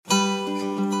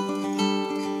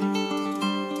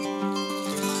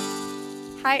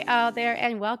Hi out there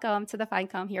and welcome to the Find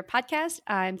Calm Here podcast.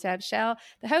 I'm Deb Shell,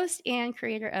 the host and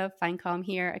creator of Find Calm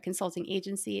Here, a consulting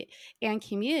agency and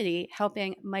community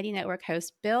helping Mighty Network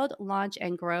hosts build, launch,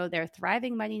 and grow their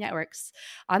thriving Mighty Networks.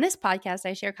 On this podcast,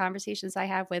 I share conversations I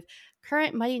have with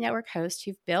current Mighty Network hosts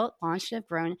who've built, launched, and have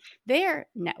grown their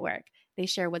network. They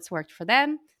share what's worked for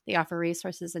them, they offer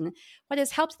resources, and what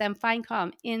has helped them find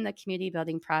calm in the community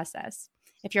building process.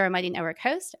 If you're a Mighty Network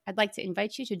host, I'd like to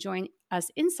invite you to join us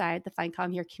inside the Find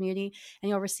Calm Here community, and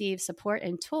you'll receive support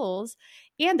and tools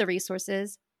and the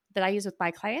resources that I use with my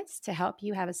clients to help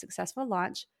you have a successful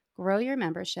launch, grow your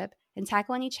membership, and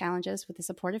tackle any challenges with the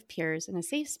support of peers in a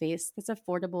safe space that's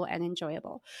affordable and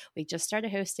enjoyable. We just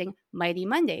started hosting Mighty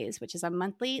Mondays, which is a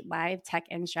monthly live tech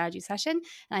and strategy session,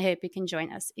 and I hope you can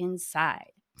join us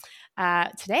inside.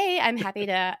 Today, I'm happy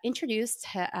to introduce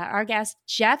our guest,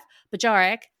 Jeff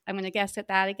Bajorek. I'm going to guess at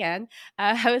that again,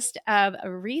 host of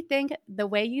Rethink the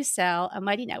Way You Sell, a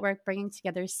Mighty Network bringing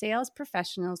together sales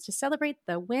professionals to celebrate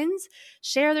the wins,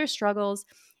 share their struggles,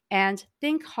 and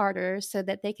think harder so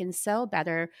that they can sell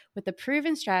better with the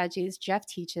proven strategies Jeff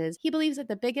teaches. He believes that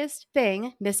the biggest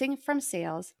thing missing from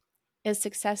sales is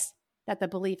success, that the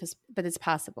belief is that it's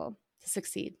possible to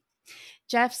succeed.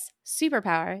 Jeff's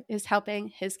superpower is helping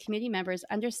his community members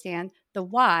understand the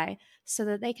why so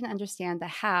that they can understand the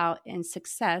how in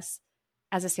success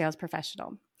as a sales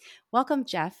professional. Welcome,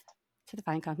 Jeff, to the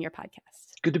Find Calm Here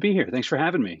podcast. Good to be here. Thanks for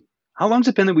having me. How long's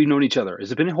it been that we've known each other?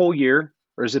 Has it been a whole year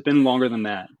or has it been longer than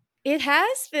that? It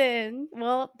has been.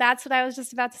 Well, that's what I was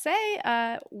just about to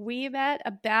say. We met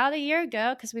about a year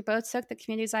ago because we both took the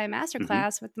Community Design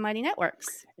Masterclass with the Mighty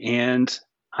Networks. And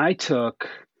I took...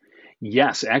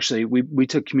 Yes, actually, we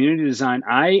took community design.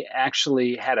 I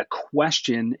actually had a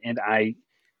question, and I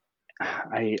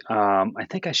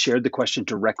think I shared the question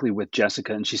directly with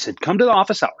Jessica, and she said, "Come to the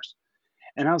office hours."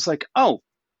 And I was like, "Oh,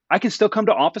 I can still come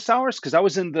to office hours?" Because I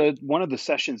was in one of the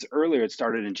sessions earlier. It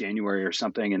started in January or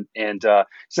something, and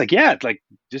it's like, "Yeah, like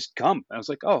just come." I was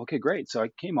like, "Oh, okay, great." So I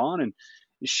came on and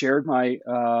shared my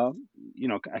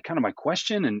kind of my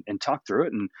question and talked through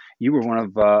it, and you were one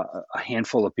of a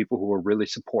handful of people who were really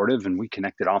supportive, and we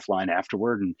connected offline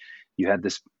afterward, and you had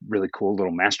this really cool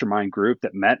little mastermind group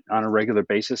that met on a regular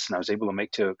basis, and I was able to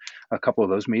make to a couple of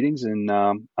those meetings, and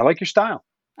I like your style.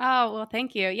 Oh, well,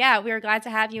 thank you. Yeah, we were glad to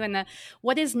have you in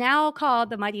what is now called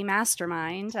the Mighty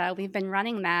Mastermind. We've been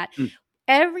running that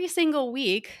every single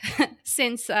week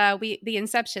since the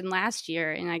inception last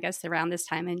year, and I guess around this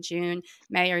time in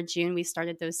May or June, we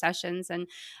started those sessions, and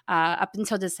up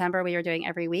until December, we were doing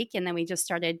every week, and then we just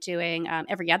started doing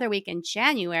every other week in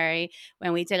January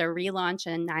when we did a relaunch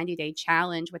and a 90-day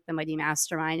challenge with the Mighty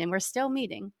Mastermind, and we're still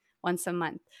meeting once a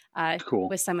month Cool.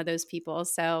 with some of those people.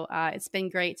 So it's been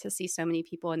great to see so many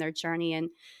people in their journey and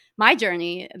my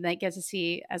journey that I get to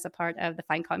see as a part of the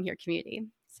Find Calm Here community.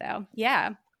 So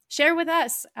yeah. Share with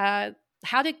us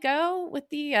how'd it go with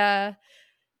the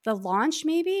launch,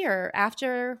 maybe, or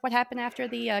what happened after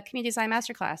the Community Design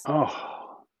Masterclass? Oh,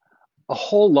 a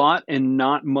whole lot and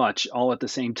not much all at the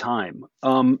same time.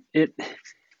 I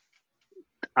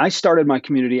started my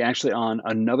community actually on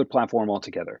another platform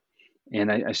altogether, and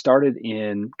I started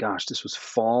in, this was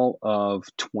fall of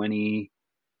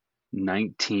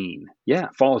 2019. Yeah,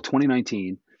 fall of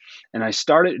 2019. And I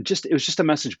started it was just a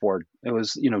message board. It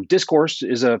was, Discourse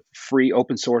is a free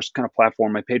open source kind of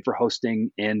platform. I paid for hosting,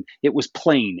 and it was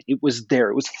plain. It was there.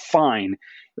 It was fine.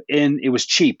 And it was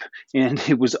cheap, and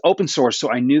it was open source. So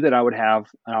I knew that I would have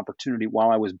an opportunity while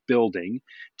I was building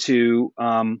to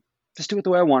just do it the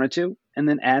way I wanted to, and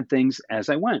then add things as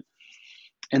I went.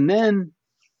 And then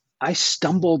I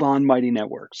stumbled on Mighty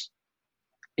Networks,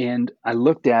 and I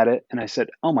looked at it and I said,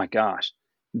 oh my gosh,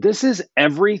 this is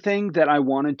everything that I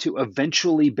wanted to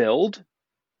eventually build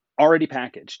already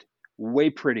packaged, way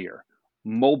prettier,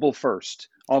 mobile first,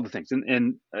 all the things. So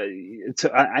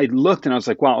I looked and I was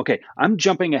like, wow, okay, I'm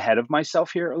jumping ahead of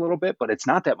myself here a little bit, but it's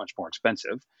not that much more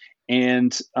expensive.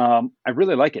 And I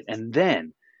really like it. And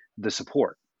then the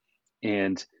support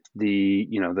and the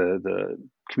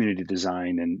community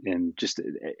design and just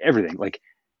everything, like,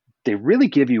 they really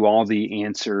give you all the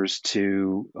answers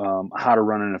to how to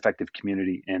run an effective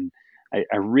community. And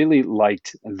I really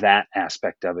liked that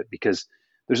aspect of it, because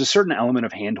there's a certain element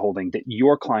of handholding that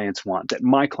your clients want, that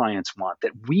my clients want,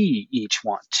 that we each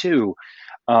want too.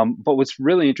 But what's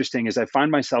really interesting is I find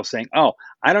myself saying, oh,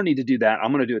 I don't need to do that.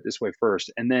 I'm going to do it this way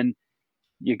first. And then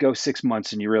you go 6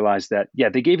 months and you realize that, yeah,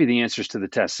 they gave you the answers to the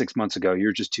test 6 months ago.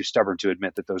 You're just too stubborn to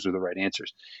admit that those are the right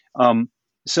answers.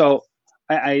 So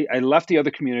I left the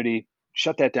other community,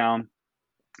 shut that down,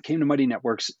 came to Mighty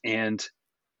Networks, and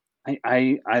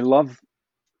I love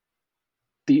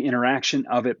the interaction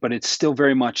of it, but it's still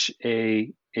very much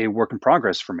a work in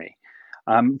progress for me.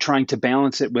 I'm trying to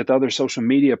balance it with other social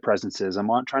media presences.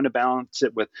 Trying to balance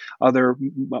it with other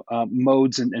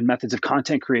modes and methods of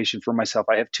content creation for myself.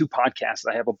 I have 2 podcasts.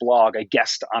 I have a blog. I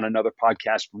guest on another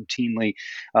podcast routinely.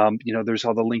 There's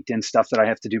all the LinkedIn stuff that I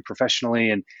have to do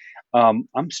professionally. And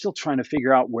I'm still trying to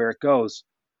figure out where it goes.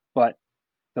 But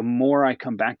the more I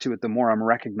come back to it, the more I'm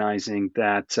recognizing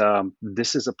that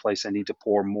this is a place I need to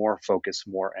pour more focus,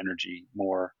 more energy,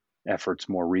 more efforts,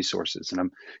 more resources. And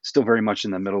I'm still very much in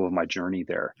the middle of my journey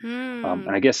there. And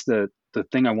I guess the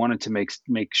thing I wanted to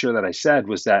make sure that I said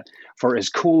was that for as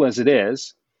cool as it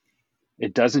is,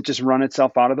 it doesn't just run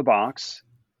itself out of the box,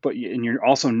 and you're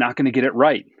also not going to get it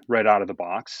right out of the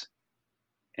box.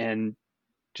 And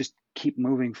just keep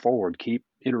moving forward, keep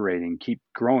iterating, keep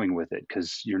growing with it,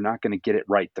 because you're not going to get it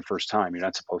right the first time. You're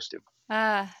not supposed to.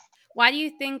 Why do you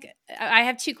think? I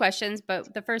have 2 questions,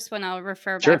 but the first one I'll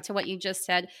refer Sure. back to what you just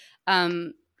said.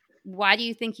 Why do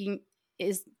you think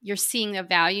you're seeing a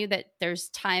value that there's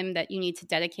time that you need to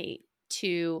dedicate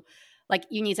to, like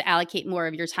you need to allocate more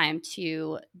of your time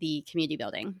to the community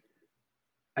building?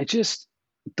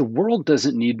 The world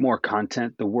doesn't need more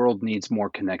content. The world needs more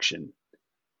connection.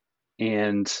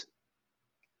 And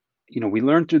we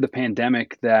learned through the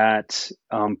pandemic that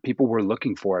people were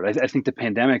looking for it. I think the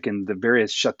pandemic and the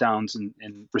various shutdowns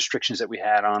and restrictions that we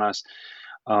had on us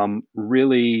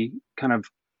really kind of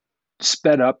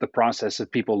sped up the process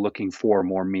of people looking for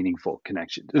more meaningful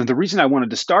connection. And the reason I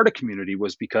wanted to start a community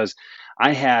was because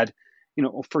I had,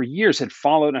 for years had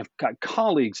followed, and I've got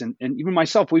colleagues and even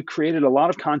myself, we've created a lot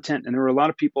of content, and there were a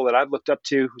lot of people that I've looked up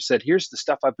to who said, here's the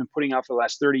stuff I've been putting out for the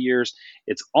last 30 years.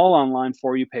 It's all online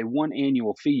for you. Pay one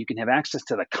annual fee. You can have access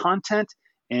to the content.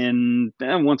 And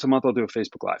once a month, I'll do a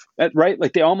Facebook Live, right?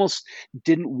 Like they almost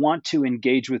didn't want to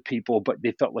engage with people, but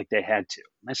they felt like they had to.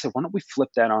 And I said, why don't we flip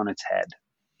that on its head?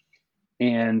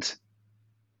 And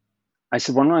I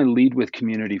said, why don't I lead with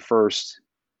community first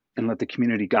and let the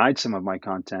community guide some of my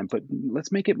content, but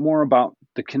let's make it more about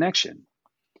the connection.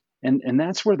 And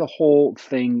that's where the whole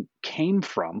thing came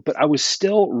from. But I was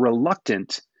still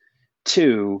reluctant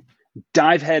to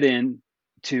dive head in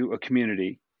to a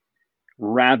community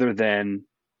rather than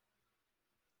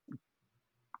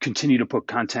continue to put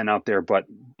content out there, but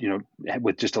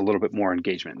with just a little bit more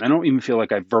engagement. I don't even feel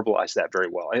like I verbalized that very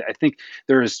well. I think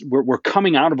we're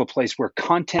coming out of a place where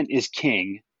content is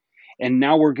king, and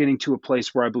now we're getting to a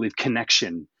place where I believe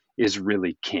connection is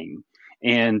really king.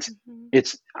 And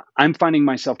I'm finding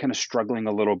myself kind of struggling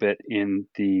a little bit in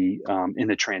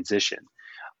the transition.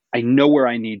 I know where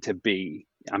I need to be.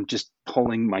 I'm just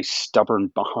pulling my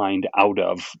stubborn behind out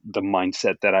of the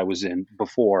mindset that I was in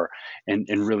before and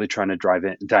really trying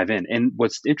to dive in. And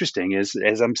what's interesting is,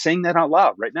 as I'm saying that out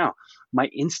loud right now, my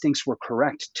instincts were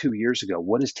correct 2 years ago.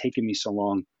 What has taken me so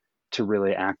long to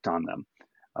really act on them?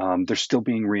 They're still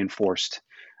being reinforced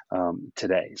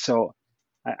today. So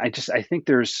I think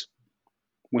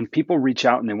when people reach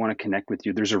out and they want to connect with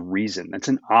you, there's a reason. That's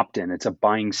an opt-in. It's a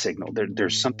buying signal.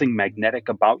 There's something magnetic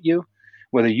about you,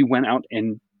 whether you went out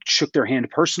and shook their hand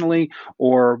personally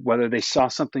or whether they saw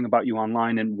something about you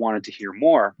online and wanted to hear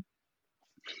more.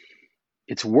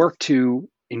 It's work to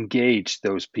engage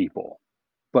those people.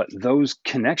 But those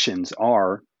connections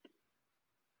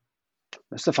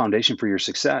that's the foundation for your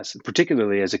success,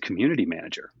 particularly as a community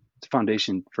manager. It's a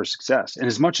foundation for success. And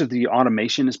as much of the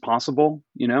automation as possible,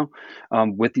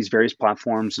 with these various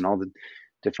platforms and all the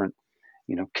different,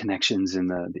 connections and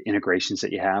the integrations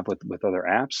that you have with other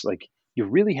apps, like you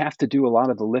really have to do a lot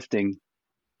of the lifting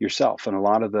yourself and a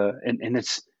lot of and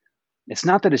it's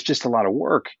not that it's just a lot of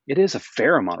work. It is a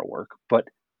fair amount of work, but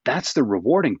that's the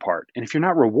rewarding part. And if you're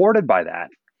not rewarded by that,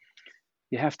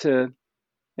 you have to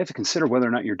consider whether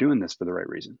or not you're doing this for the right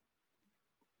reason.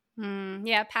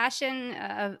 Yeah,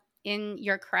 passion in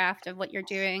your craft of what you're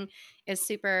doing is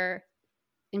super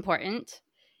important.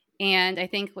 And I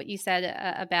think what you said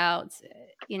about,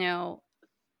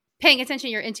 paying attention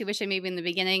to your intuition maybe in the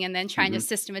beginning and then trying to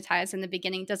systematize in the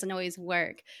beginning doesn't always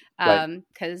work.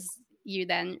 Because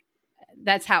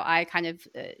that's how I kind of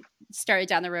started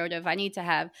down the road of I need to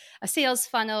have a sales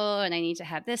funnel and I need to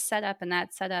have this set up and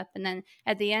that set up. And then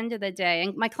at the end of the day,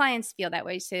 and my clients feel that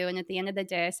way too. And at the end of the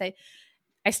day,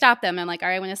 I stop them. I'm like, all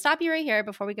right, I want to stop you right here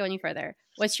before we go any further.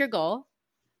 What's your goal?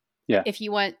 Yeah. If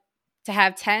you want to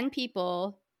have 10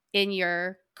 people in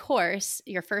your course,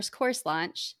 your first course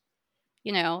launch,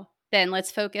 then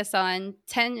let's focus on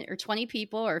 10 or 20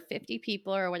 people or 50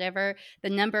 people or whatever the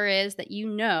number is that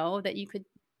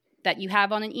that you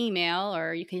have on an email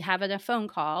or you can have on a phone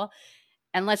call,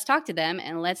 and let's talk to them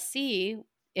and let's see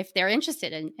if they're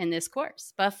interested in this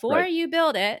course before you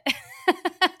build it.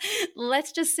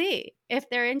 let's just see if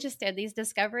they're interested. These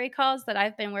discovery calls that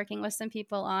I've been working with some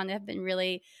people on have been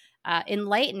really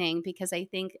enlightening, because I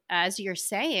think, as you're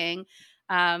saying,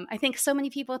 I think so many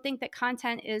people think that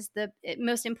content is the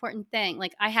most important thing.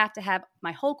 Like, I have to have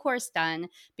my whole course done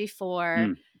before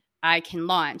Mm, I can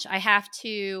launch. I have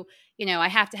to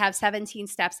have 17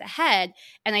 steps ahead.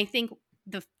 And I think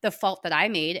the fault that I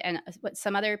made, and what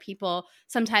some other people,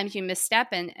 sometimes you misstep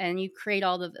and you create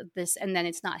all of this, and then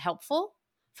it's not helpful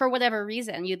for whatever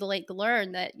reason. You'd like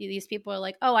learn that these people are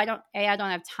like, oh, I don't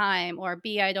have time, or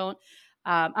B,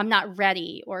 I'm not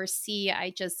ready, or C,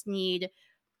 I just need,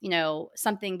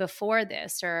 something before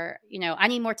this, or, I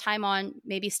need more time on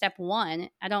maybe step one.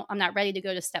 I'm not ready to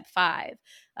go to step five.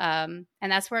 And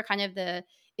that's where kind of the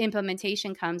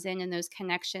implementation comes in, and those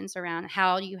connections around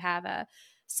how you have a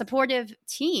supportive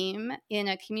team in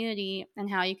a community, and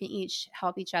how you can each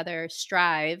help each other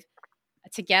strive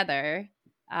together,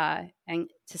 and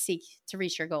to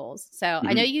reach your goals. So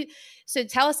I know mhm, you. So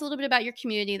tell us a little bit about your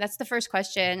community. That's the first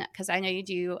question, because I know you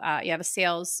do. You have a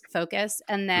sales focus,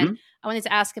 and then mhm. I wanted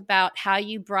to ask about how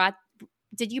you brought.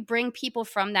 Did you bring people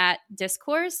from that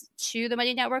discourse to the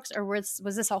Mighty Networks, or was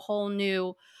this a whole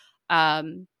new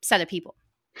set of people?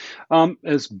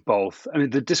 As both. I mean,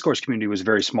 the discourse community was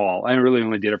very small. I really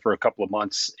only did it for a couple of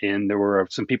months, and there were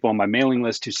some people on my mailing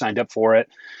list who signed up for it.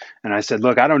 And I said,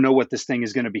 look, I don't know what this thing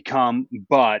is going to become,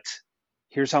 but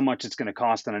here's how much it's going to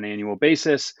cost on an annual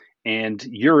basis. And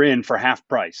you're in for half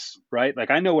price, right?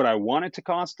 Like, I know what I want it to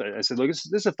cost. I said, look, this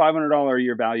is a $500 a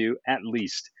year value at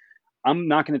least. I'm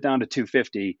knocking it down to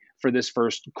 250 for this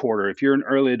first quarter. If you're an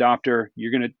early adopter,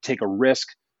 you're going to take a risk.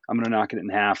 I'm going to knock it in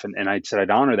half. And I said I'd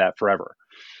honor that forever.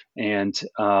 And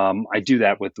I do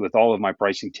that with all of my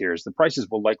pricing tiers. The prices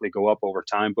will likely go up over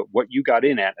time, but what you got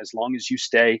in at, as long as you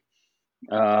stay,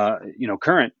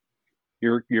 current,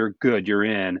 you're good. You're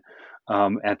in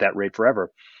at that rate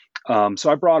forever.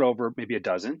 So I brought over maybe a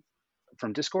dozen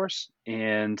from Discourse,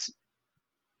 and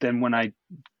then when I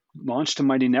launched to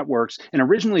Mighty Networks, and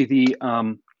originally the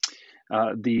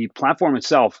platform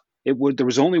itself, there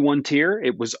was only one tier.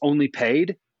 It was only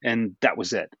paid, and that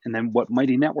was it. And then what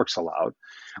Mighty Networks allowed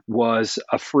was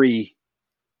a free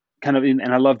kind of, and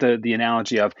I love the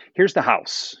analogy of, here's the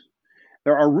house.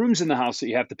 There are rooms in the house that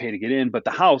you have to pay to get in, but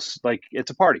the house, like, it's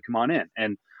a party. Come on in.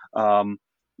 And um,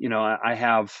 I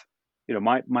have,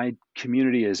 my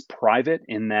community is private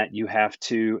in that you have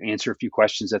to answer a few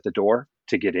questions at the door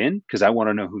to get in, because I want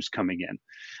to know who's coming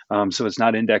in. So it's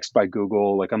not indexed by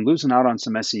Google. Like, I'm losing out on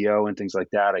some SEO and things like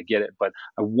that. I get it, but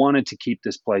I wanted to keep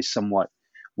this place somewhat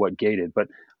what gated. But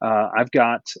I've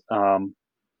got the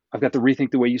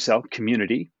Rethink the Way You Sell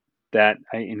community that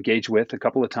I engage with a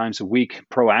couple of times a week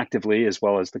proactively, as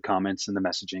well as the comments and the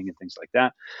messaging and things like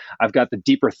that. I've got the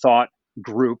Deeper Thought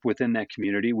group within that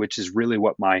community, which is really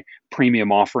what my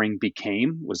premium offering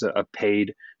became, was a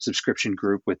paid subscription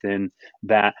group within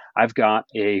that. I've got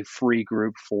a free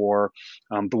group for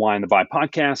the Why and the Buy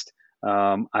podcast.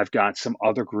 I've got some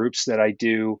other groups that I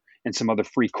do, and some other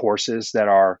free courses that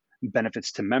are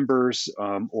benefits to members,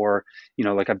 or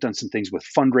like, I've done some things with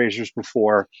fundraisers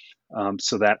before,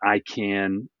 so that I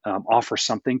can offer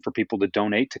something for people to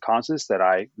donate to causes that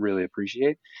I really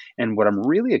appreciate. And what I'm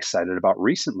really excited about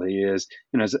recently is,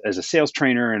 as a sales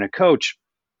trainer and a coach,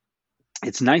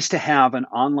 it's nice to have an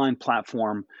online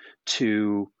platform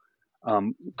to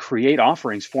create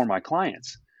offerings for my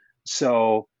clients.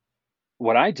 So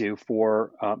what I do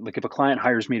for, like, if a client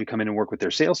hires me to come in and work with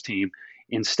their sales team,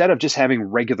 instead of just having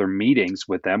regular meetings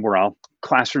with them where I'll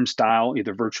classroom style,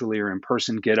 either virtually or in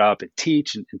person, get up and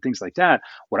teach and things like that,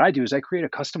 what I do is I create a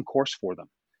custom course for them.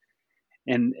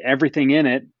 And everything in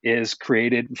it is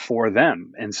created for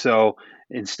them. And so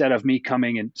instead of me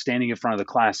coming and standing in front of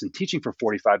the class and teaching for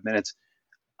 45 minutes,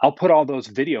 I'll put all those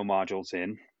video modules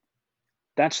in.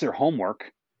 That's their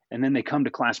homework. And then they come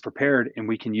to class prepared, and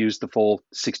we can use the full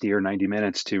 60 or 90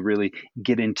 minutes to really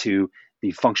get into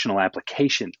the functional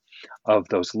application of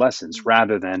those lessons,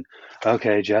 rather than,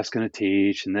 okay, Jeff's going to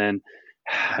teach, and then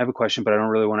I have a question, but I don't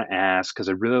really want to ask because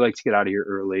I'd really like to get out of here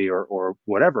early, or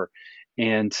whatever.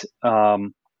 And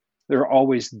there are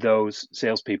always those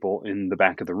salespeople in the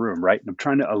back of the room, right? And I'm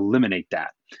trying to eliminate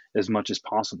that as much as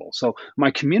possible. So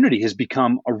my community has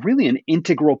become really an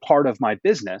integral part of my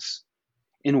business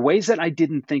in ways that I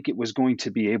didn't think it was going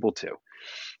to be able to.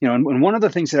 And one of the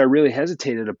things that I really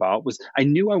hesitated about was, I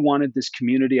knew I wanted this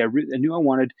community. I knew I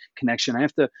wanted connection. I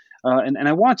have to, and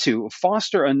I want to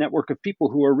foster a network of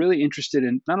people who are really interested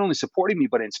in not only supporting me,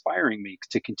 but inspiring me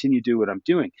to continue to do what I'm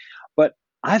doing. But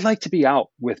I like to be out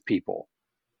with people.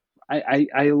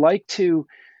 I like to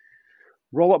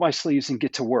roll up my sleeves and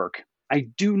get to work. I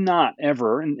do not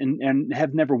ever and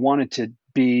have never wanted to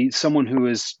be someone who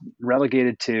is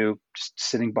relegated to just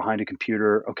sitting behind a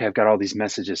computer. Okay, I've got all these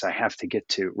messages I have to get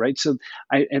to, right? So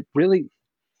it really,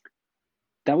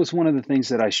 that was one of the things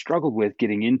that I struggled with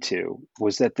getting into,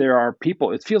 was that there are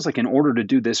people, it feels like in order to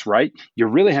do this right, you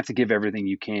really have to give everything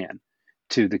you can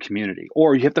to the community,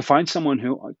 or you have to find someone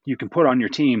who you can put on your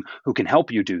team who can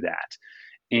help you do that.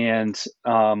 And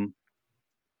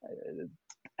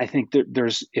I think that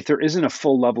there's, if there isn't a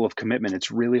full level of commitment,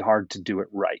 it's really hard to do it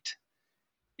right.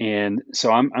 And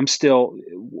so I'm still,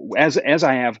 as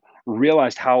I have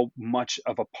realized how much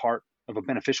of a part of a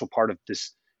beneficial part of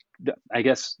this, I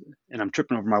guess, and I'm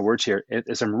tripping over my words here,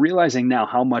 as I'm realizing now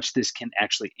how much this can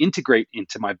actually integrate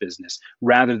into my business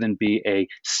rather than be a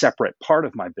separate part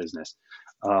of my business.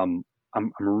 I'm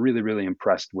really, really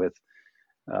impressed with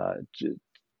uh,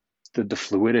 the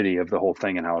fluidity of the whole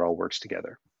thing and how it all works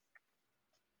together.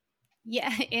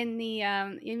 Yeah, in the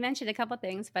you mentioned a couple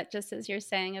things, but just as you're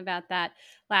saying about that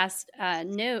last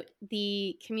note,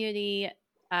 the community,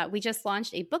 we just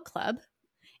launched a book club.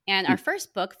 And our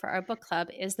first book for our book club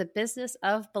is The Business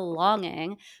of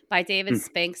Belonging by David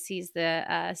Spinks. He's the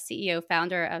CEO,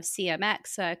 founder of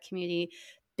CMX, community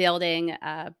building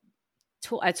a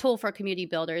tool for community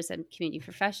builders and community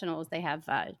professionals. They have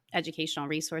educational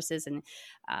resources and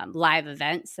live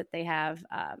events that they have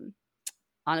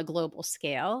on a global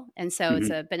scale. And so it's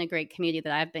been a great community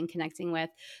that I've been connecting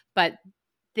with. But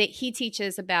he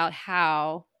teaches about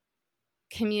how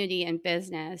community and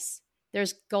business,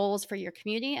 there's goals for your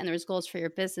community and there's goals for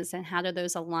your business, and how do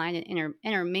those align and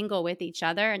intermingle with each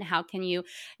other, and how can you,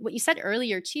 what you said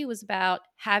earlier too was about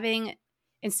having,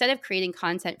 instead of creating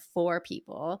content for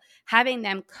people, having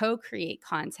them co-create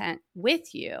content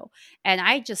with you. And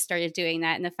I just started doing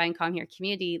that in the Find Calm Here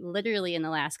community literally in the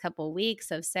last couple of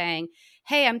weeks, of saying,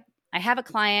 hey, I have a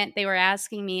client, they were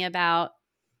asking me about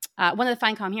one of the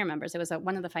Find Calm Here members. It was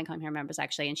one of the Find Calm Here members,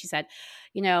 actually. And she said,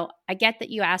 I get that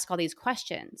you ask all these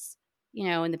questions,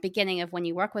 in the beginning of when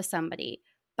you work with somebody,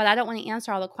 but I don't want to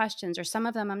answer all the questions, or some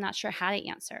of them I'm not sure how to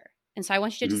answer. And so I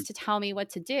want you to just to tell me what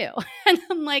to do. And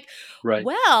I'm like, Right.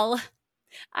 well,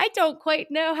 I don't quite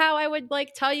know how I would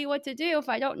tell you what to do if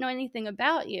I don't know anything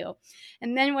about you.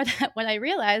 And then what I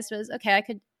realized was, okay,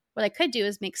 what I could do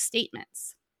is make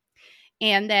statements.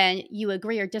 And then you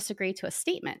agree or disagree to a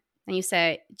statement. And you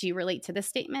say, do you relate to this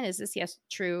statement? Is this yes,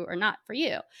 true or not for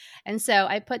you? And so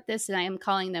I put this, and I am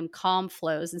calling them calm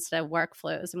flows instead of work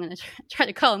flows. I'm going to try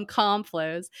to call them calm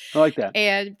flows. I like that.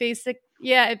 And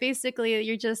basically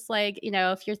you're just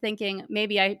if you're thinking,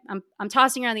 maybe I'm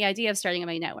tossing around the idea of starting a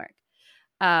money network.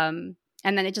 And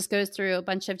then it just goes through a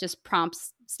bunch of just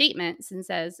prompts, statements, and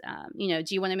says, do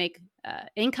you want to make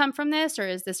income from this, or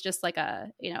is this just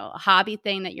a hobby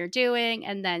thing that you're doing?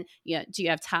 And then, do you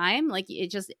have time?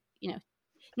 It just,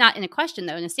 not in a question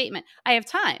though, in a statement, I have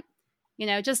time.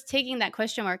 Just taking that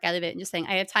question mark out of it and just saying,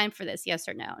 I have time for this, yes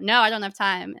or no. No, I don't have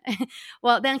time.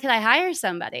 Well, then could I hire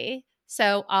somebody?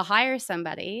 So I'll hire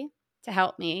somebody to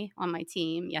help me on my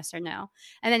team, yes or no.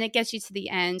 And then it gets you to the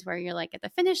end where you're at the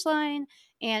finish line,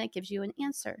 and it gives you an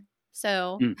answer.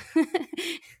 So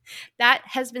that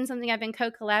has been something I've been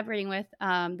co-collaborating with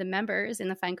the members in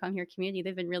the Find Calm Here community.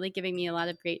 They've been really giving me a lot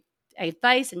of great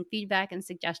advice and feedback and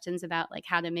suggestions about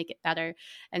how to make it better.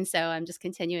 And so I'm just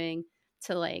continuing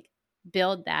to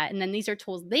build that. And then these are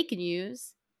tools they can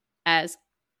use as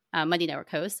Money Network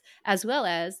hosts, as well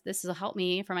as this will help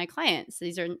me for my clients.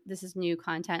 This is new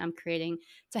content I'm creating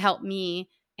to help me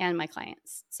and my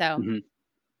clients. So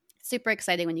super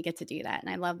exciting when you get to do that. And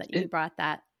I love that you brought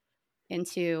that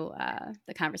into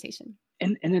the conversation.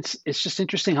 And it's just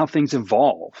interesting how things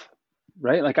evolve,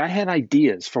 right? I had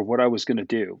ideas for what I was going to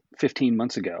do 15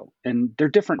 months ago, and they're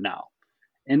different now.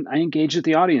 And I engage with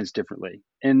the audience differently.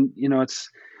 And, it's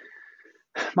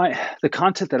the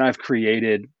content that I've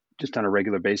created just on a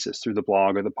regular basis through the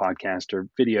blog or the podcast or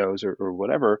videos or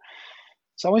whatever,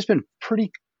 it's always been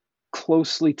pretty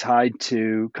closely tied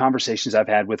to conversations I've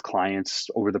had with clients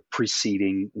over the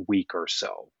preceding week or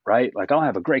so, right? I'll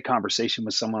have a great conversation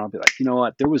with someone. I'll be like, you know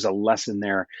what? There was a lesson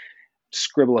there.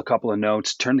 Scribble a couple of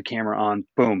notes, turn the camera on,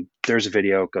 boom, there's a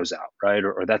video, it goes out, right?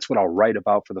 Or that's what I'll write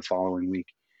about for the following week.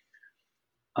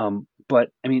 But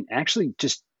I mean, actually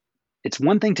just, it's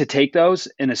one thing to take those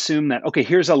and assume that, okay,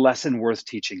 here's a lesson worth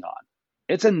teaching on.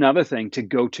 It's another thing to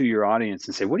go to your audience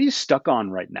and say, what are you stuck on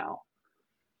right now?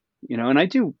 And I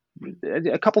do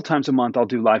a couple times a month, I'll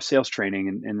do live sales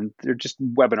training, and they're just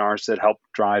webinars that help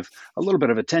drive a little bit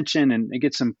of attention and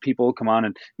get some people come on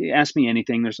and ask me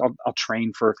anything. I'll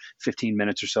train for 15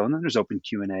 minutes or so, and then there's open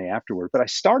Q&A afterward. But I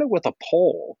started with a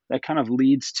poll that kind of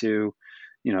leads to,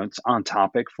 it's on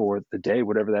topic for the day,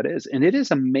 whatever that is. And it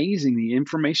is amazing the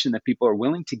information that people are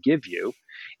willing to give you.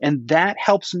 And that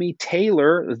helps me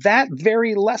tailor that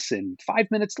very lesson. 5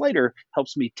 minutes later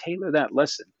helps me tailor that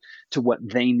lesson to what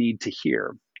they need to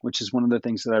hear, which is one of the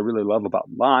things that I really love about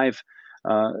live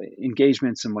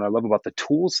engagements, and what I love about the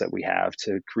tools that we have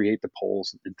to create the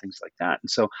polls and things like that. And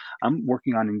so I'm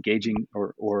working on engaging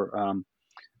or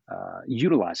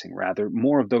utilizing rather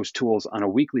more of those tools on a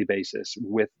weekly basis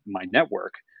with my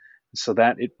network, so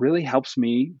that it really helps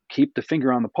me keep the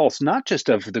finger on the pulse, not just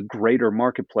of the greater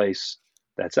marketplace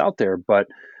that's out there, but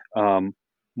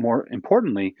more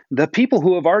importantly, the people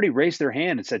who have already raised their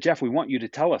hand and said, Jeff, we want you to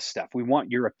tell us stuff. We want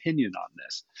your opinion on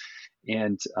this.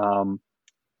 And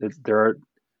there are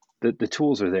the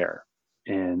tools are there,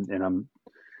 and I'm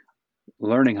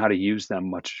learning how to use them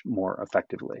much more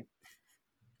effectively.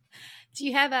 Do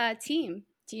you have a team?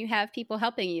 Do you have people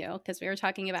helping you? Because we were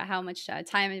talking about how much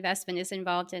time investment is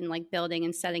involved in like building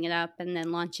and setting it up and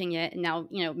then launching it, and now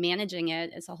managing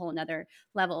it is a whole nother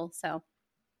level. So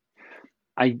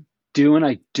I do and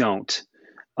I don't.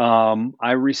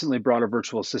 I recently brought a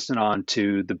virtual assistant on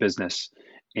to the business,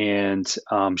 and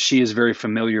she is very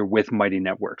familiar with Mighty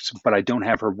Networks, but I don't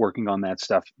have her working on that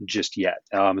stuff just yet.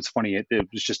 It's funny, it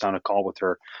was just on a call with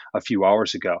her a few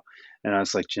hours ago, and I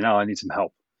was like, Janelle, I need some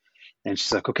help. And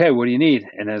she's like, okay, what do you need?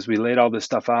 And as we laid all this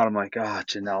stuff out, I'm like,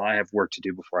 Janelle, I have work to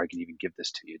do before I can even give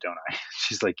this to you, don't I?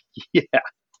 She's like, yeah.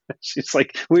 She's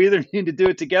like, we either need to do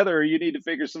it together or you need to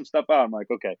figure some stuff out. I'm like,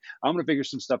 okay, I'm going to figure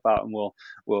some stuff out, and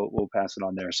we'll pass it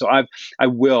on there. So I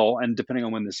will, and depending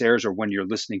on when this airs or when you're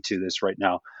listening to this right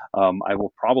now, I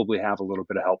will probably have a little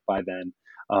bit of help by then.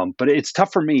 But it's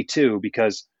tough for me too,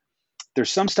 because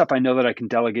there's some stuff I know that I can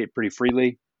delegate pretty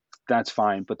freely. That's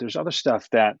fine. But there's other stuff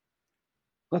that,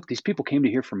 look, these people came to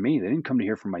hear from me. They didn't come to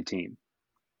hear from my team.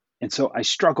 And so I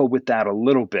struggle with that a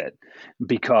little bit,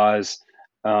 because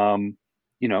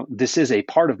this is a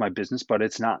part of my business, but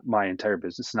it's not my entire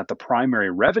business. It's not the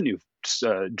primary revenue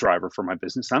driver for my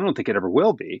business. I don't think it ever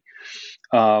will be.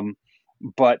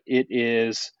 But it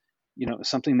is,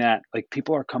 something that, like,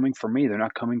 people are coming for me. They're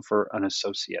not coming for an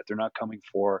associate. They're not coming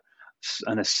for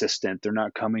an assistant. They're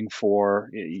not coming for,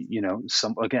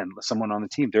 someone on the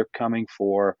team. They're coming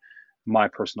for my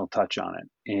personal touch on it.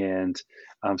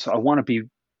 And so I want to be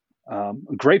I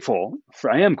am grateful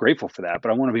for that,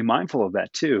 but I want to be mindful of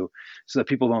that too, so that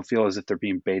people don't feel as if they're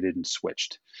being baited and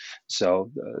switched. So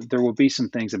there will be some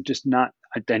things I'm just not,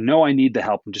 I know I need the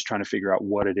help. I'm just trying to figure out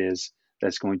what it is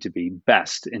that's going to be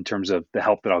best in terms of the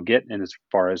help that I'll get, and as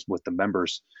far as what the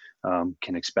members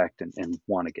can expect and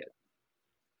want to get.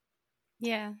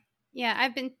 yeah. Yeah,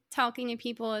 I've been talking to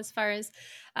people as far as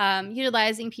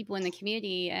utilizing people in the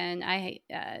community, and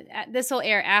this will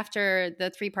air after the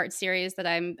 3-part series that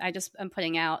I'm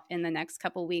putting out in the next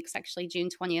couple of weeks. Actually, June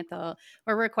 20th.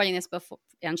 We're recording this before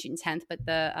on June 10th, but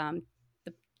the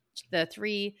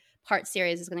 3-part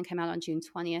series is going to come out on June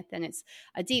 20th, and it's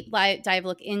a deep dive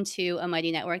look into a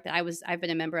Mighty Network that I've been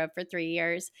a member of for 3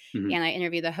 years, Mm-hmm. and I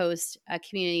interview the host, a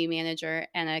community manager,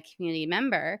 and a community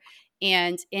member,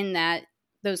 and in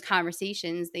those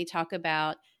conversations, they talk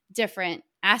about different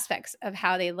aspects of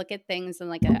how they look at things. And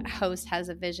like a host has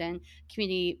a vision,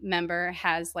 community member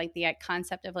has like the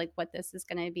concept of like what this is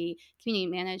going to be. Community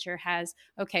manager has,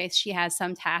 okay, she has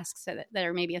some tasks that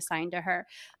are maybe assigned to her.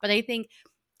 But I think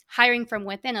hiring from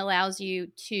within allows you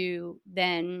to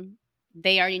then,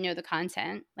 they already know the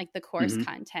content, like the course Mm-hmm.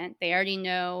 content. They already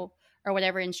know, or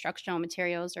whatever instructional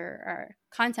materials or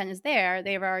content is there,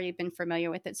 they've already been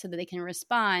familiar with it, so that they can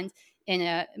respond in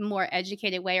a more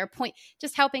educated way, or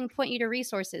helping point you to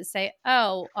resources. Say,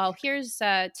 oh, here's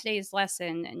today's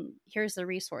lesson, and here's the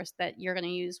resource that you're going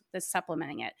to use that's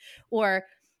supplementing it. Or,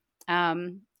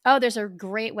 there's a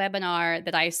great webinar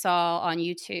that I saw on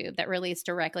YouTube that relates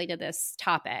directly to this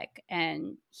topic,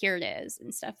 and here it is,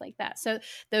 and stuff like that. So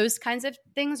those kinds of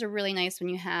things are really nice when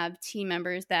you have team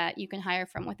members that you can hire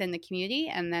from within the community,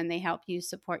 and then they help you,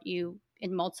 support you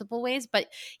in multiple ways. But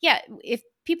yeah, if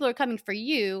people are coming for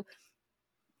you,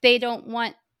 they don't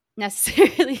want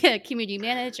necessarily a community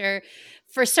manager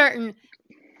for certain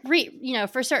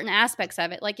for certain aspects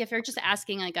of it. Like if you're just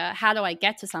asking like how do I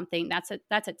get to something, that's a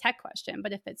tech question.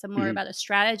 But if it's more Mm-hmm. about a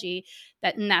strategy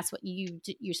and that's what you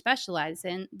specialize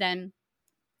in, then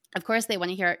of course they want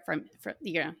to hear it from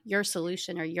your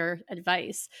solution or your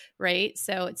advice, right?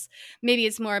 So it's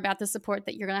more about the support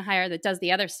that you're going to hire that does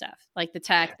the other stuff, like the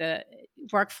tech, the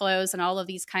workflows, and all of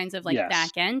these kinds of like Yes.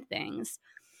 back end things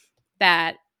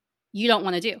that you don't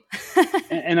want to do.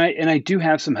 And I do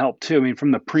have some help too. I mean,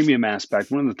 from the premium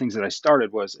aspect, one of the things that I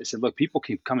started was I said, look, people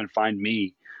can come and find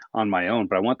me on my own,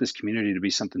 but I want this community to be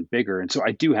something bigger. And so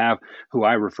I do have who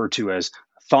I refer to as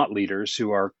thought leaders,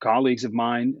 who are colleagues of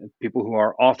mine, people who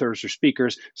are authors or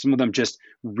speakers, some of them just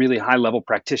really high level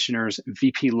practitioners,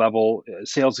 VP level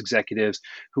sales executives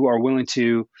who are willing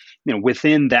to,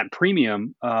 within that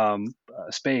premium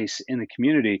space in the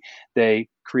community, they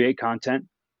create content.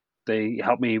 They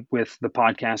help me with the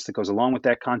podcast that goes along with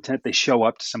that content. They show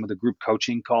up to some of the group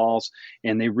coaching calls,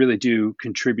 and they really do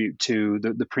contribute to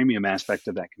the premium aspect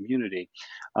of that community.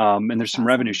 And there's That's some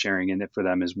revenue awesome. sharing in it for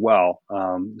them as well.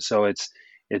 So it's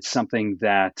something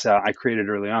that I created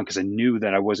early on because I knew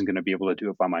that I wasn't going to be able to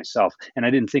do it by myself, and I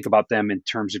didn't think about them in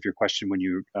terms of your question when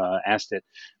you asked it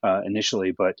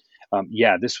initially. But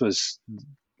yeah, this is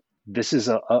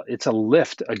it's a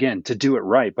lift again to do it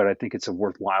right, but I think it's a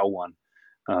worthwhile one.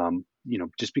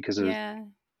 Just because of Yeah.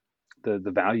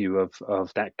 the value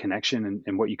of that connection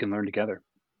and what you can learn together.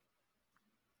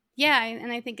 Yeah.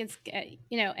 And I think it's,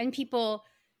 and people,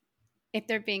 if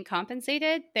they're being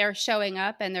compensated, they're showing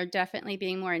up and they're definitely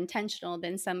being more intentional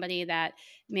than somebody that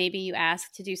maybe you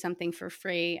ask to do something for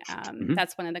free. Hmm.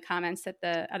 That's one of the comments that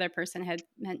the other person had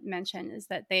mentioned, is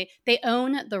that they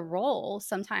own the role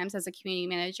sometimes as a community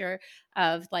manager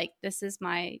of like, this is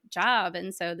my job,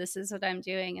 and so this is what I'm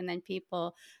doing, and then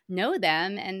people know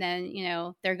them, and then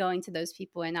they're going to those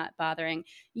people and not bothering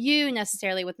you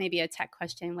necessarily with maybe a tech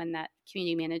question when that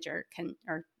community manager can,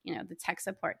 or the tech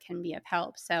support can be of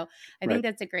help. So I think Right.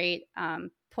 that's a great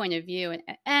point of view,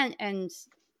 and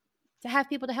to have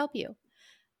people to help you.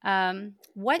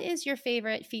 What is your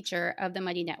favorite feature of the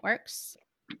Mighty Networks?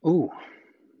 Ooh,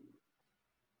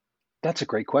 that's a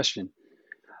great question.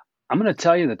 I'm going to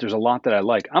tell you that there's a lot that I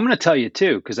like. I'm going to tell you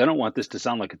too, because I don't want this to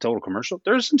sound like a total commercial.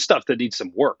 There's some stuff that needs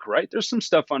some work, right? There's some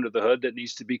stuff under the hood that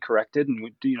needs to be corrected,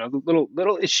 and the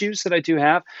little issues that I do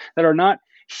have that are not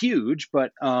huge,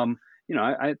 but I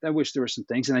wish there were some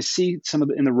things, and I see some of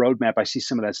in the roadmap. I see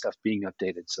some of that stuff being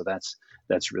updated, so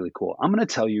that's really cool. I'm going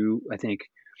to tell you, I think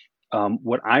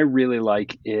what I really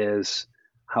like is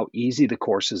how easy the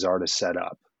courses are to set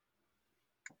up,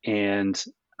 and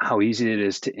how easy it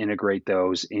is to integrate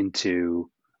those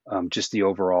into just the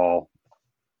overall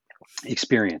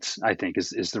experience, I think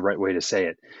is the right way to say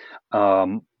it.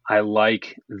 I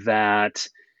like that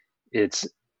it's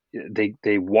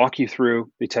they walk you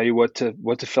through, they tell you what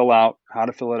to fill out, how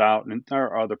to fill it out, and there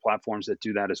are other platforms that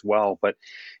do that as well. But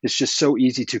it's just so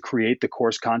easy to create the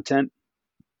course content,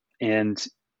 and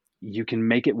you can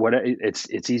make it what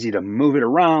it's easy to move it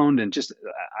around, and just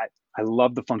I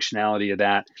love the functionality of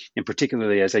that, and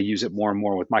particularly as I use it more and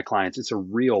more with my clients, it's a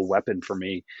real weapon for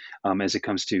me as it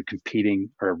comes to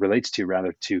competing, or relates to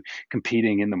rather, to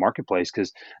competing in the marketplace,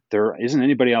 because there isn't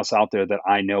anybody else out there that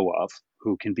I know of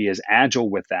who can be as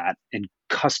agile with that and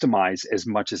customize as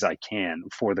much as I can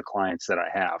for the clients that I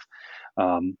have.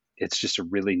 It's just a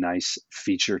really nice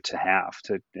feature to have,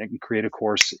 to create a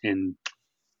course in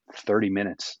 30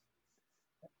 minutes,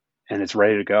 and it's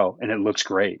ready to go, and it looks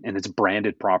great, and it's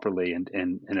branded properly,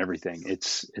 and everything.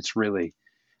 It's really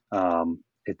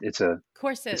it's a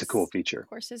cool Courses. feature.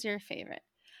 Courses your favorite.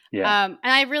 Yeah. And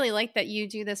I really like that you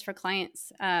do this for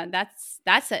clients.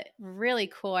 That's a really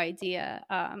cool idea.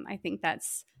 I think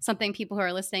that's something people who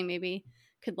are listening maybe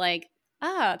could like.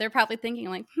 They're probably thinking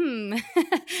like,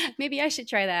 maybe I should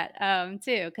try that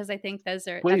too, because I think that's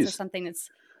Please. something that's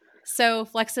so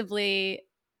flexibly,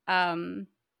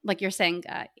 like you're saying,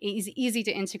 easy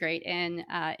to integrate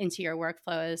into your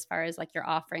workflow, as far as like your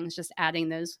offerings, just adding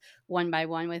those one by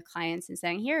one with clients and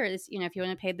saying, here is, if you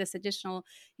want to pay this additional,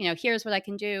 here's what I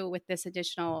can do with this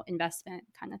additional investment,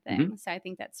 kind of Hmm. thing. So I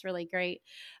think that's really great.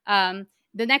 The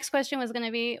next question was going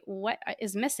to be, what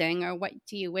is missing, or what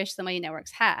do you wish the Mighty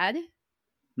Networks had?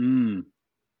 Mm,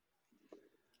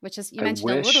 Which is, you I mentioned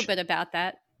a little wish. bit about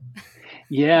that.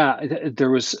 Yeah,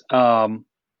 there was.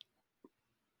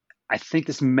 I think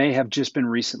this may have just been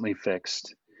recently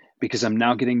fixed, because I'm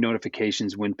now Hmm. getting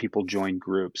notifications when people join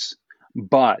groups.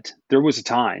 But there was a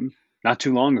time not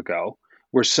too long ago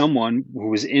where someone who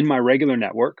was in my regular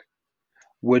network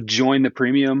would join the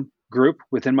premium group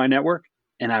within my network,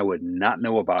 and I would not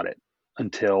know about it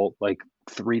until like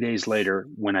 3 days later,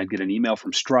 when I'd get an email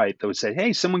from Stripe that would say,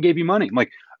 "Hey, someone gave you money." I'm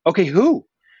like, "Okay, who?"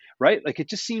 Right? Like, it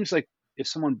just seems like if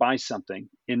someone buys something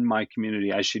in my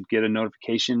community, I should get a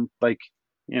notification. Like,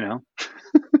 you know,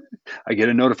 I get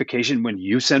a notification when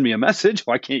you send me a message.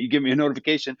 Why can't you give me a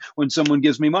notification when someone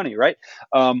gives me money? Right?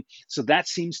 So that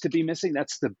seems to be missing.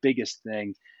 That's the biggest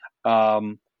thing.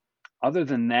 Um, Other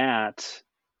than that,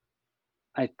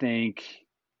 I think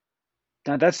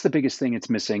that's the biggest thing it's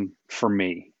missing for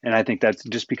me. And I think that's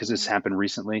just because it's Yeah. happened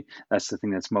recently. That's the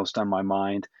thing that's most on my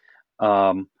mind.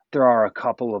 There are a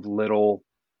couple of little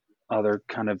other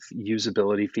kind of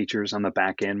usability features on the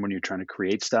back end when you're trying to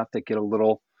create stuff that get a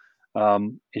little,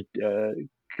 it, you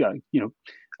know,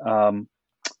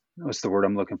 what's the word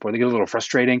I'm looking for? They get a little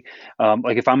frustrating.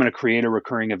 Like if I'm going to create a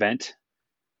recurring event,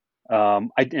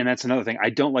 and that's another thing. I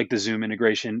don't like the Zoom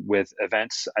integration with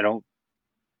events.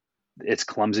 It's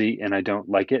clumsy and I don't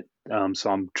like it. So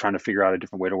I'm trying to figure out a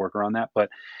different way to work around that. But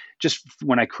just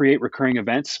when I create recurring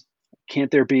events,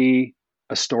 can't there be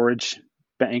a storage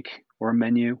bank or a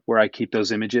menu where I keep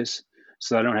those images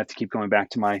so I don't have to keep going back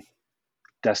to my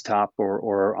desktop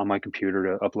or on my computer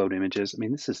to upload images? I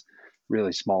mean, this is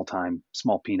really small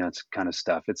peanuts kind of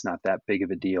stuff. It's not that big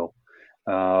of a deal.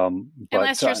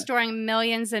 Unless you're storing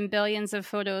millions and billions of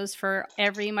photos for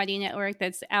every Mighty network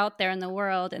that's out there in the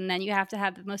world, and then you have to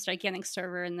have the most gigantic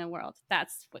server in the world.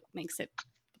 That's what makes it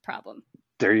the problem.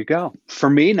 There you go. For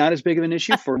me, not as big of an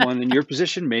issue. For one in your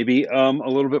position, maybe a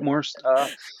little bit more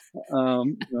significant.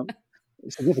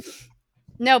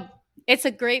 No, it's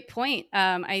a great point.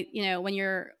 When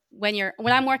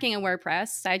I'm working in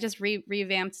WordPress, I just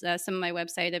revamped some of my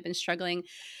website. I've been struggling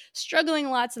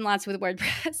lots and lots with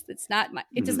WordPress. It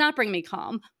does not bring me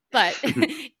calm, but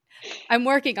I'm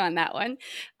working on that one.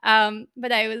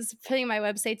 But I was putting my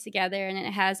website together, and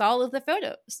it has all of the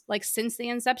photos, like since the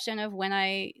inception of when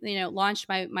I, launched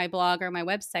my blog or my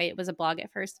website. It was a blog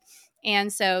at first.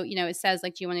 And so, it says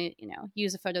like, do you want to,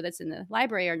 use a photo that's in the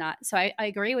library or not? So I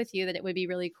agree with you that it would be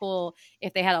really cool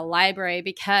if they had a library,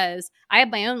 because I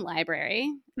have my own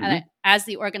library. And as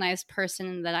the organized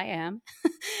person that I am,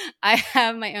 I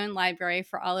have my own library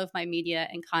for all of my media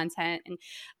and content. And,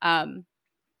 I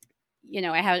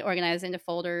have it organized into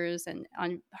folders and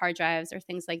on hard drives or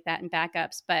things like that and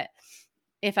backups. But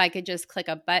if I could just click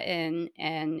a button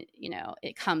and,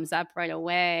 it comes up right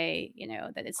away,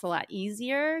 that it's a lot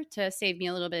easier to save me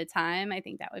a little bit of time, I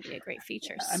think that would be a great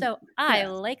feature. So I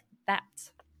like that.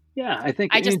 Yeah, I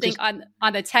just think on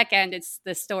the tech end, it's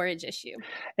the storage issue.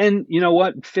 And you know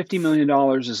what? $50 million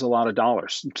is a lot of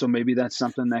dollars. So maybe that's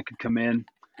something that could come in,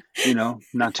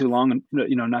 not too long,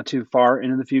 not too far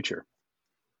into the future.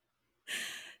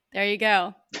 There you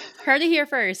go. Heard it here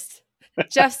first.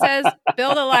 Jeff says,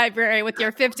 build a library with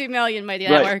your 50 million Mighty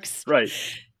Networks. Right.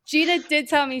 Gina did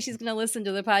tell me she's going to listen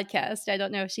to the podcast. I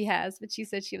don't know if she has, but she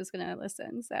said she was going to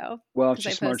listen. So, well, if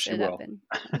she's smart, she will.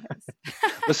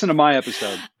 Listen to my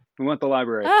episode. We want the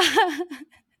library.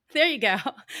 There you go.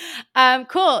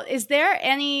 Cool. Is there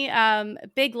any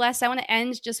big lesson? I want to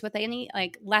end just with any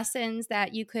lessons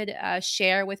that you could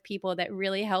share with people that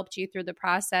really helped you through the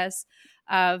process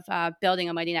of building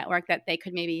a Mighty network that they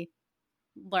could maybe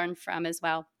learn from as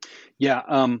well.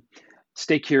 Yeah.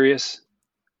 Stay curious,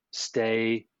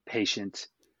 stay patient,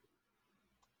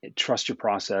 trust your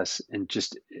process, and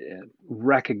just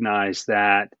recognize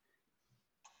that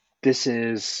it's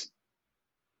a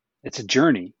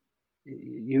journey.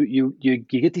 You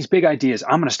get these big ideas.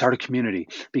 I'm going to start a community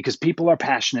because people are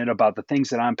passionate about the things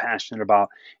that I'm passionate about,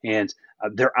 and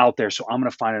they're out there. So I'm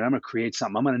going to find it. I'm going to create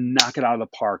something. I'm going to knock it out of the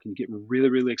park and get really,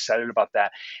 really excited about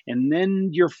that. And then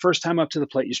your first time up to the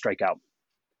plate, you strike out.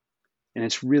 And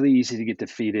it's really easy to get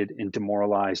defeated and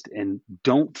demoralized. And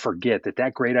don't forget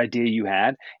that great idea you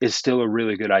had is still a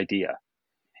really good idea.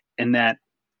 And that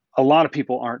a lot of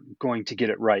people aren't going to get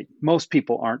it right. Most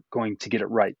people aren't going to get it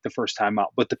right the first time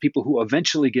out. But the people who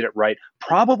eventually get it right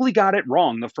probably got it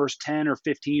wrong the first 10 or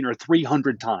 15 or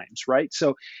 300 times, right?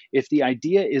 So if the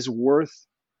idea is worth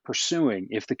pursuing,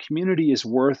 if the community is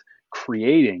worth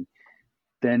creating,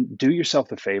 then do yourself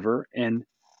the favor and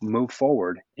move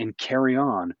forward and carry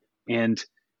on and,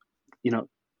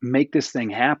 make this thing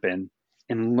happen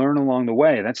and learn along the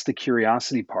way. That's the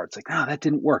curiosity part. It's like, that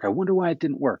didn't work. I wonder why it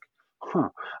didn't work.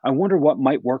 I wonder what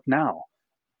might work now.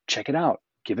 Check it out.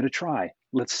 Give it a try.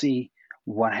 Let's see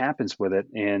what happens with it.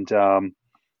 And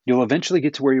you'll eventually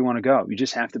get to where you want to go. You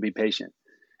just have to be patient.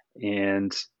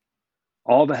 And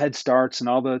all the head starts and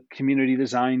all the community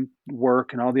design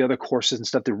work and all the other courses and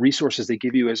stuff, the resources they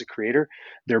give you as a creator,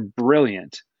 they're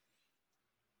brilliant.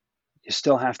 You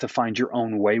still have to find your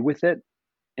own way with it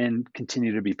and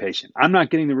continue to be patient. I'm not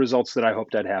getting the results that I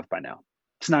hoped I'd have by now.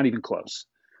 It's not even close.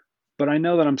 But I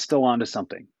know that I'm still onto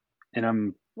something.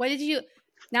 And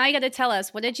now you got to tell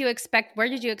us, what did you expect? Where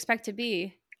did you expect to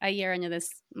be a year into this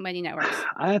Mighty Networks?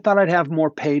 I thought I'd have more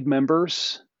paid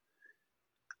members.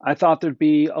 I thought there'd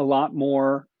be a lot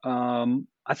more,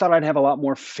 I thought I'd have a lot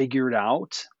more figured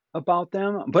out about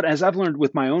them. But as I've learned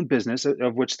with my own business,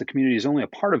 of which the community is only a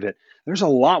part of it, there's a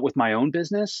lot with my own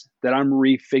business that I'm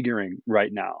refiguring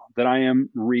right now, that I am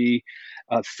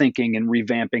thinking and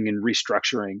revamping and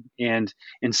restructuring. And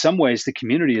in some ways, the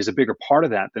community is a bigger part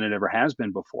of that than it ever has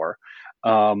been before.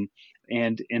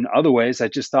 And in other ways, I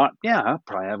just thought, yeah, I'll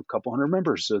probably have a couple hundred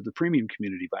members of the premium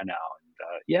community by now.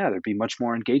 And yeah, there'd be much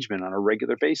more engagement on a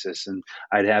regular basis. And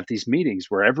I'd have these meetings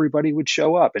where everybody would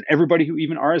show up, and everybody who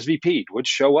even RSVP'd would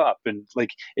show up. And like,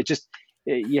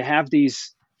 you have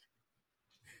these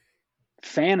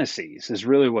fantasies, is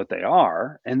really what they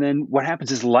are. And then what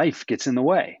happens is life gets in the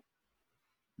way,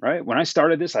 right? When I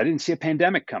started this, I didn't see a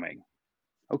pandemic coming.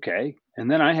 Okay.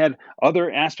 And then I had other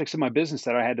aspects of my business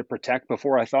that I had to protect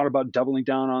before I thought about doubling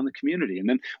down on the community. And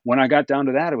then when I got down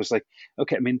to that, it was like,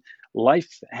 okay, I mean, life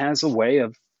has a way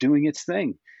of doing its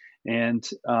thing. And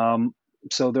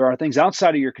so there are things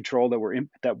outside of your control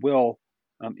that will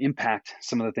impact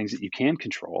some of the things that you can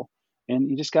control. And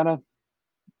you just got to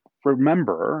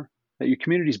remember that your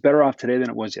community is better off today than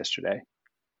it was yesterday.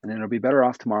 And then it'll be better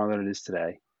off tomorrow than it is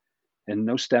today. And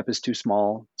no step is too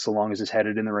small so long as it's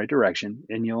headed in the right direction,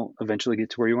 and you'll eventually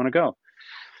get to where you want to go.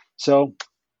 So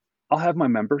I'll have my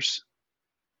members,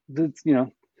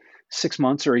 6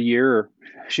 months or a year, or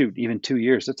shoot, even 2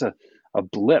 years. That's a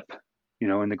blip,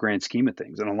 in the grand scheme of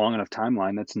things. And a long enough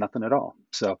timeline, that's nothing at all.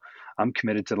 So I'm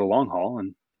committed to the long haul,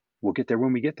 and we'll get there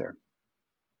when we get there.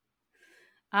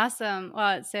 Awesome.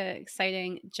 Well, it's an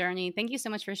exciting journey. Thank you so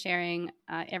much for sharing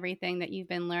everything that you've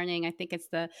been learning. I think it's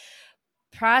the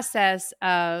process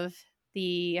of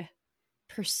the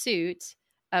pursuit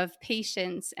of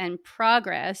patience and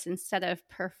progress instead of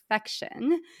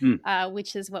perfection,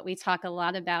 which is what we talk a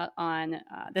lot about on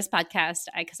this podcast,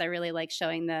 because I really like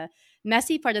showing the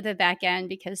messy part of the back end,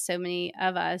 because so many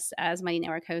of us as Mighty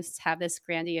Network hosts have this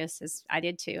grandiose, as I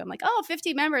did too. I'm like,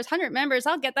 50 members, 100 members,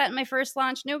 I'll get that in my first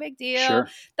launch. No big deal. Sure.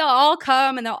 They'll all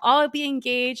come and they'll all be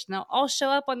engaged and they'll all show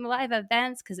up on the live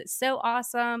events because it's so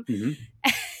awesome. Mm-hmm.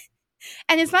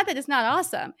 And it's not that it's not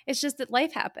awesome. It's just that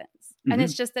life happens. Mm-hmm. And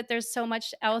it's just that there's so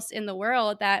much else in the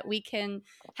world that we can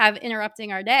have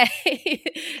interrupting our day.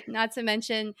 Not to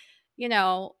mention,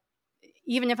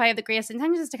 even if I have the greatest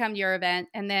intentions to come to your event,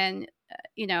 and then,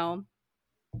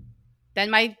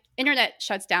 then my internet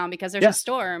shuts down because there's a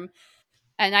storm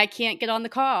and I can't get on the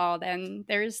call, then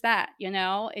there's that,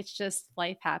 it's just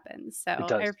life happens. So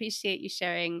I appreciate you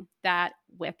sharing that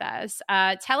with us.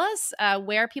 Tell us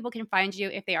where people can find you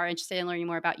if they are interested in learning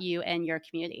more about you and your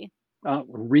community.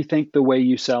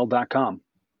 RethinkthewayyouSell.com.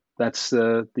 That's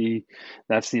the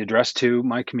address to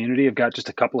my community. I've got just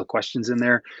a couple of questions in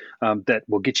there that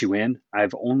will get you in.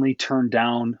 I've only turned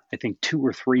down, I think, 2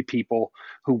 or 3 people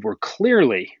who were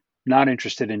clearly not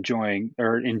interested in joining. They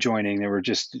were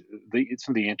just some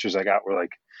of the answers I got were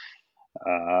like,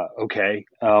 okay.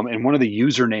 And one of the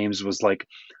usernames was like,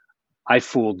 I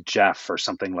fooled Jeff or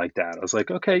something like that. I was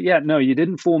like, okay, yeah, no, you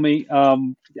didn't fool me. Anyway.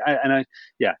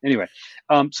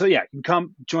 So yeah, you can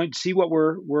come join, see what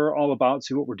we're all about,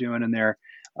 see what we're doing in there.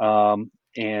 My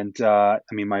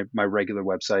regular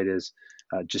website is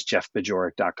just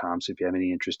jeffbajorek.com. So if you have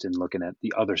any interest in looking at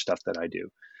the other stuff that I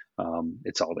do,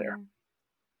 it's all there.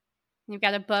 You've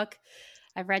got a book.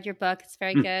 I've read your book. It's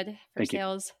very good for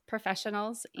sales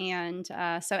professionals. And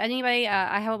so anyway,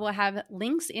 will have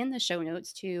links in the show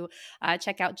notes to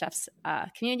check out Jeff's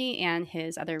community and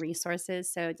his other resources.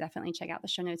 So definitely check out the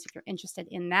show notes if you're interested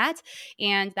in that.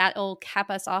 And that will cap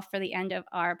us off for the end of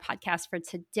our podcast for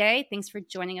today. Thanks for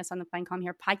joining us on the Find Calm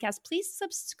Here podcast. Please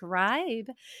subscribe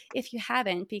if you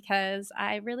haven't, because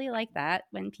I really like that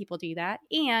when people do that.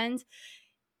 And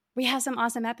we have some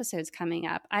awesome episodes coming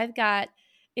up. As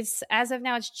of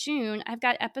now, it's June. I've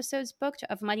got episodes booked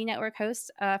of Mighty Network hosts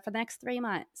for the next 3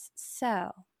 months.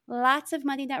 So lots of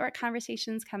Mighty Network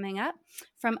conversations coming up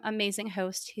from amazing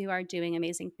hosts who are doing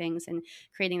amazing things and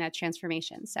creating that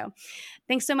transformation. So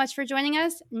thanks so much for joining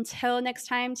us. Until next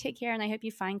time, take care, and I hope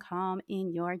you find calm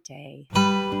in your day.